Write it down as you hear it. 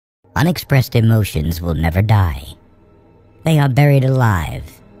Unexpressed emotions will never die. They are buried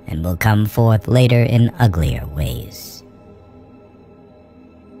alive and will come forth later in uglier ways.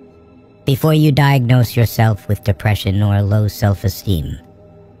 Before you diagnose yourself with depression or low self-esteem,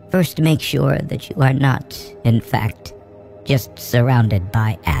 first make sure that you are not, in fact, just surrounded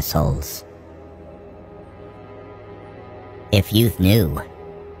by assholes. If youth knew,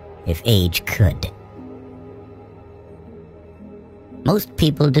 if age could. Most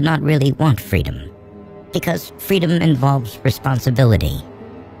people do not really want freedom, because freedom involves responsibility.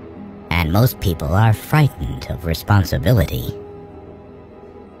 And most people are frightened of responsibility.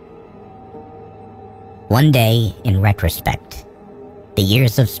 One day, in retrospect, the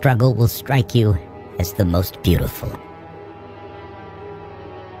years of struggle will strike you as the most beautiful.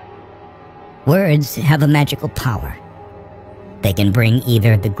 Words have a magical power. They can bring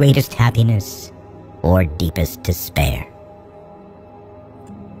either the greatest happiness or deepest despair.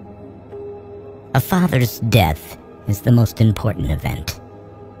 A father's death is the most important event,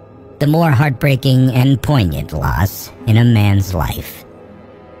 the more heartbreaking and poignant loss in a man's life.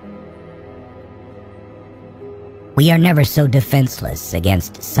 We are never so defenseless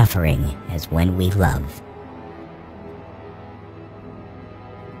against suffering as when we love.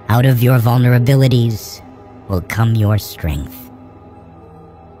 Out of your vulnerabilities will come your strength.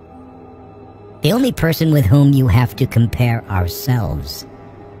 The only person with whom you have to compare ourselves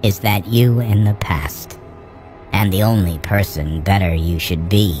is that you in the past. And the only person better you should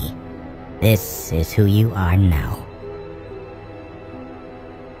be. This is who you are now.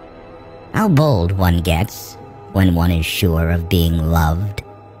 How bold one gets when one is sure of being loved.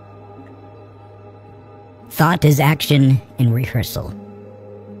 Thought is action in rehearsal.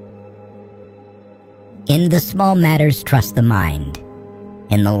 In the small matters, trust the mind.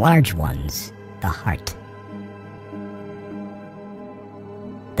 In the large ones, the heart.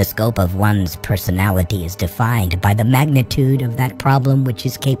 The scope of one's personality is defined by the magnitude of that problem which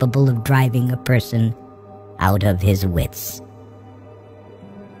is capable of driving a person out of his wits.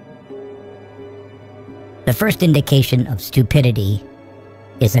 The first indication of stupidity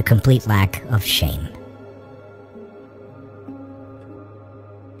is a complete lack of shame.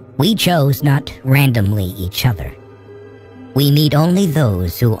 We chose not randomly each other. We meet only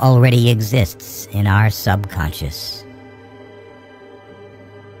those who already exists in our subconscious.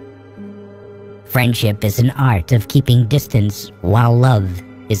 Friendship is an art of keeping distance, while love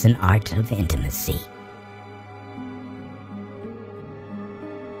is an art of intimacy.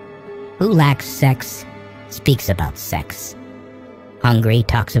 Who lacks sex speaks about sex. Hungry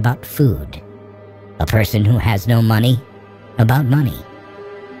talks about food. A person who has no money, about money.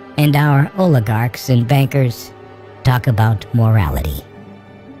 And our oligarchs and bankers talk about morality.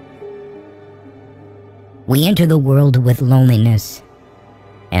 We enter the world with loneliness,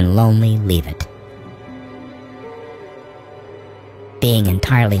 and lonely leave it. Being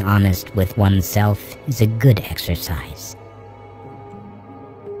entirely honest with oneself is a good exercise.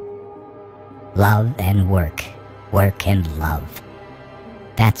 Love and work, work and love.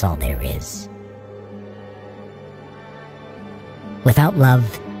 That's all there is. Without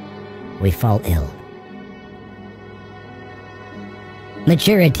love, we fall ill.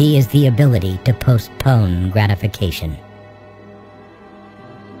 Maturity is the ability to postpone gratification.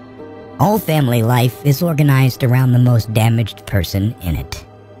 All family life is organized around the most damaged person in it.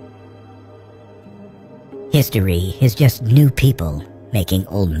 History is just new people making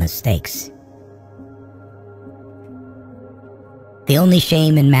old mistakes. The only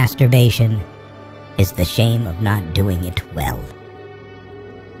shame in masturbation is the shame of not doing it well.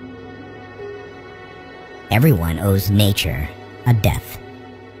 Everyone owes nature a death.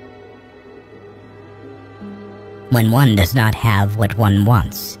 When one does not have what one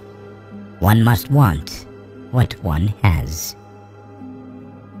wants, one must want what one has.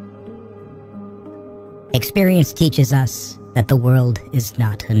 Experience teaches us that the world is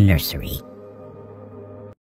not a nursery.